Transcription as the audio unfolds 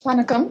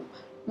Vanakkam.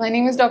 My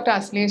name is Dr.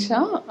 Aslesha,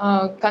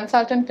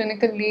 Consultant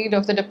Clinical Lead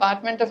of the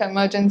Department of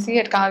Emergency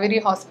at Kaveri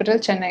Hospital,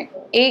 Chennai.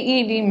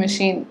 AED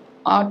machine,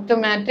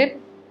 Automated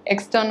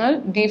External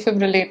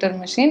Defibrillator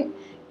machine.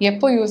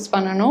 எப்போ use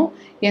பண்ணணும்,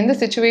 எந்த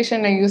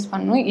சுச்சுவேஷனில் use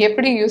பண்ணணும்,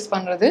 எப்படி use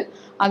பண்ணுறது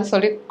அது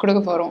சொல்லி கொடுக்க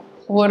போகிறோம்.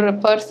 ஒரு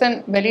பர்சன்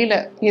வெளியில்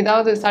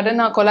ஏதாவது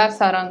சடனாக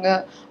கொலாப்ஸ் ஆகிறாங்க,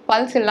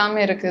 பல்ஸ்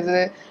இல்லாமல்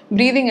இருக்குது,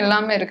 ப்ரீதிங்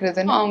இல்லாமல்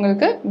இருக்குதுன்னு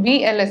அவங்களுக்கு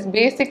BLS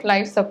பேசிக்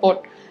லைஃப்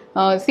சப்போர்ட்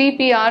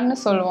CPRன்னு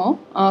சொல்லுவோம்,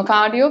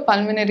 கார்டியோ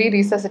பல்மினரி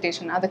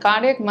ரீசசிட்டேஷன். அது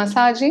கார்டியக்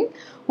மசாஜிங்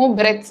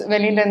பிரெத்ஸ்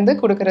வெளியிலேருந்து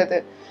கொடுக்கறது.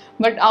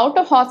 But out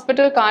of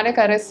hospital cardiac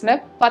அரெஸ்டில்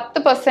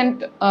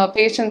 10%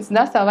 patients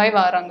தான் சர்வைவ்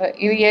ஆகிறாங்க.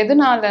 இது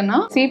எதனாலனா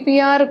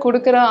CPR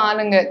கொடுக்குற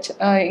ஆளுங்க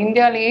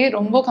இந்தியாவிலேயே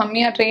ரொம்ப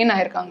கம்மியாக ட்ரெயின்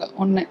ஆயிருக்காங்க.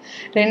 ஒன்று.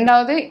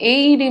 ரெண்டாவது,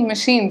 AED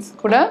மிஷின்ஸ்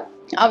கூட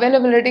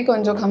அவைலபிலிட்டி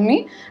கொஞ்சம் கம்மி.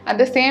 அட்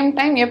த சேம்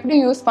டைம் எப்படி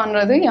யூஸ்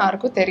பண்ணுறது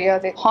யாருக்கும்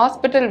தெரியாது.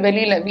 ஹாஸ்பிட்டல்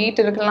வெளியில்,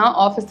 வீட்டு இருக்கலாம்,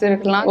 ஆஃபீஸ்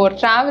இருக்கலாம், ஒரு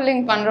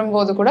ட்ராவலிங்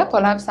பண்ணும்போது கூட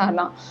கொலாப்ஸ்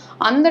ஆகலாம்.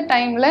 அந்த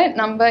டைமில்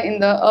நம்ம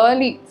இந்த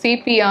ஏர்லி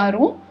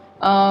CPRும்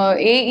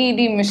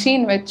AED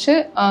மிஷின் வச்சு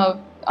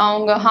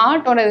அவங்க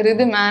ஹார்ட்டோட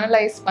ரிதம்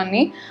அனலைஸ்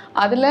பண்ணி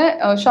அதில்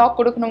ஷாக்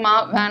கொடுக்கணுமா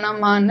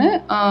வேணாமான்னு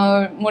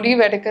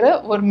முடிவெடுக்கிற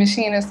ஒரு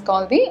machine is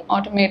call the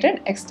automated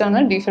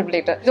external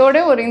defibrillator.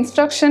 இதோட ஒரு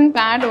இன்ஸ்ட்ரக்ஷன்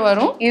பேட்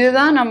வரும்.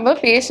 இதுதான் நம்ம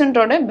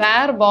பேஷண்ட்டோட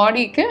பேர்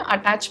பாடிக்கு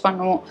அட்டாச்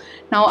பண்ணுவோம்.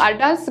 நான்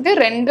அடல்ட்ஸுக்கு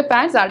 2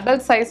 பேட்ஸ்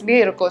அடல்ட்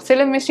சைஸ்லேயே இருக்கும்.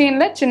 சில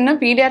மிஷினில் சின்ன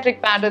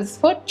பீடியாட்ரிக் பேடல்ஸ்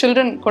ஃபார்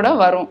சில்ட்ரன் கூட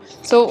வரும்.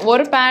 ஸோ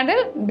ஒரு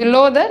பேடில்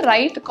below the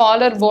right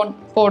collar bone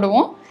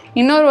போடுவோம்,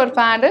 இன்னொரு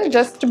pad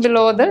just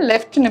below the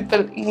left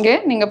nipple. இங்கே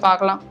நீங்கள்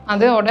பார்க்கலாம்,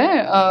 அதோட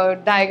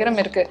டயக்ராம்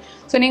இருக்குது.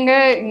 ஸோ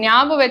நீங்கள்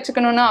ஞாபகம்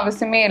வச்சுக்கணுன்னு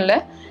அவசியமே இல்லை.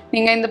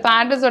 நீங்கள் இந்த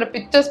பேடல்ஸோட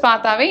பிக்சர்ஸ்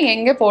பார்த்தாவே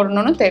எங்கே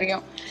போடணும்னு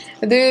தெரியும்.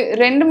 இது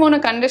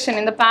 2-3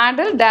 கண்டிஷன். இந்த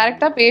பேடல்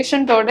டைரெக்டாக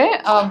பேஷண்ட்டோட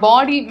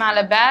பாடி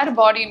மேலே, பேர்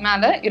பாடி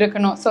மேலே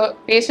இருக்கணும். ஸோ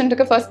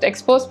பேஷண்ட்டுக்கு ஃபர்ஸ்ட்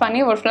எக்ஸ்போஸ்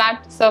பண்ணி ஒரு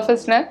ஃப்ளாட்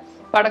சர்ஃபேஸில்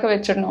படக்க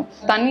வச்சிடணும்.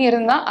 தண்ணி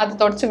இருந்தால் அது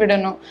தொடச்சி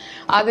விடணும்.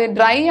 அது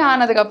ட்ரை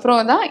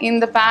ஆனதுக்கப்புறம் தான்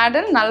இந்த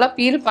பேடல் நல்லா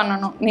பீல்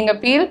பண்ணணும். நீங்கள்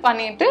பீல்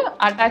பண்ணிவிட்டு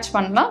அட்டாச்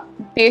பண்ணலாம்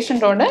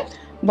பேஷண்ட்டோட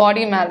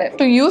பாடி மேலே.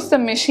 To use the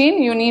machine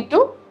you need to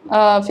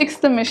fix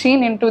the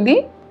machine into the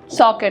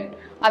socket.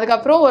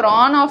 அதுக்கப்புறம் ஒரு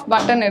ஆன் ஆஃப்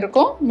பட்டன்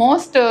இருக்கும்.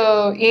 மோஸ்ட்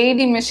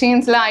AED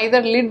மிஷின்ஸில்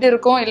ஐதர் லிட்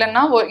இருக்கும்,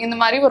 இல்லைன்னா இந்த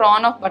மாதிரி ஒரு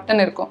ஆன் ஆஃப்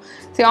பட்டன் இருக்கும்.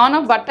 So on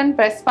off button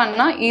press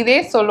பண்ணால் இதே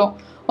சொல்லும்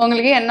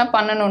உங்களுக்கு என்ன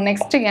பண்ணணும்,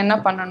 நெக்ஸ்ட் என்ன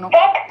பண்ணணும்.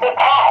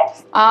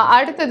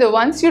 அடுத்தது,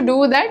 once you do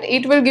that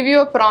it will give you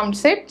a prompt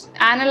set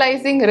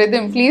analysing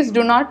rhythm, please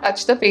to not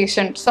touch the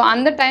patient. So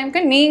அந்த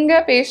டைமுக்கு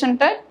நீங்கள்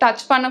பேஷண்ட்டை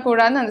டச்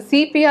பண்ணக்கூடாது. அந்த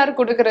CPR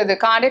கொடுக்கறது,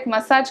 கார்டியக்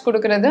மசாஜ்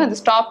கொடுக்கறது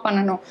அது ஸ்டாப்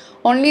பண்ணணும்.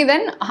 ஒன்லி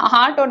தென்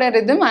ஹார்ட்டோட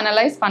ரிதம்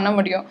அனலைஸ் பண்ண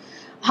முடியும்.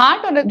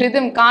 ஹார்ட்டோட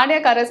ரிதம்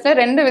கார்டியக் அரெஸ்ட்ல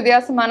 2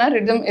 வித்தியாசமான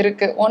ரிதம்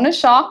இருக்கு. ஒன்று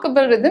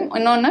ஷாக்கபிள் ரிதம்,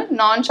 இன்னொன்று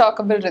நான்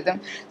ஷாக்கபிள் ரிதம்.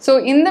 ஸோ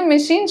இந்த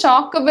மிஷின்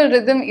ஷாக்கபிள்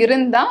ரிதம்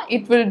இருந்தால்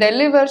it will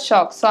deliver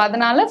shock. So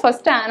அதனால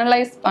ஃபர்ஸ்ட்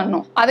அனலைஸ்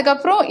பண்ணும்.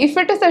 அதுக்கப்புறம் if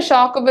it is a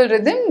ஷாக்கபிள்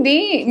rhythm, the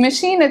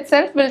machine it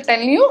self will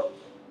tell you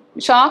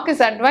shock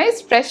is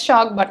advice, press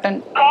shock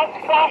button.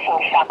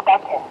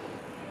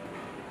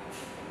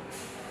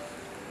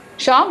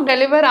 Shock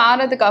deliver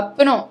ஆகிறதுக்கு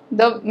அப்புறம்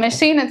the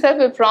machine itself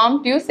will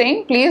prompt you saying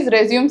please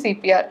resume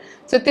CPR.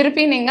 So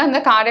திருப்பி நீங்கள் அந்த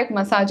cardiac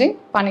massaging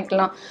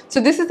பண்ணிக்கலாம். So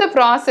this is the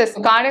process.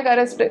 Cardiac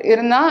arrest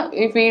இருந்தால்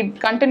if we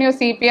continue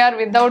CPR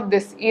without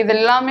this, இது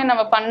எல்லாமே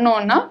நம்ம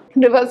பண்ணோன்னா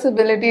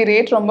ரிவர்சிபிலிட்டி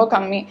ரேட் ரொம்ப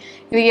கம்மி.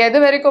 இது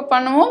எது வரைக்கும்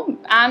பண்ணுவோம்,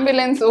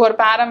 ஆம்புலன்ஸ் ஒரு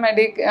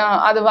பேராமெடிக்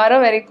அது வர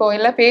வரைக்கும்,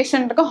 இல்லை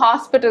பேஷண்ட்டுக்கு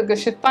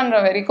ஹாஸ்பிட்டலுக்கு ஷிஃப்ட்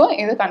பண்ணுற வரைக்கும்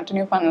இது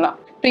கண்டினியூ பண்ணலாம்.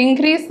 To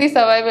increase the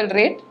survival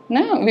rate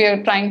we are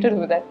trying to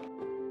do that.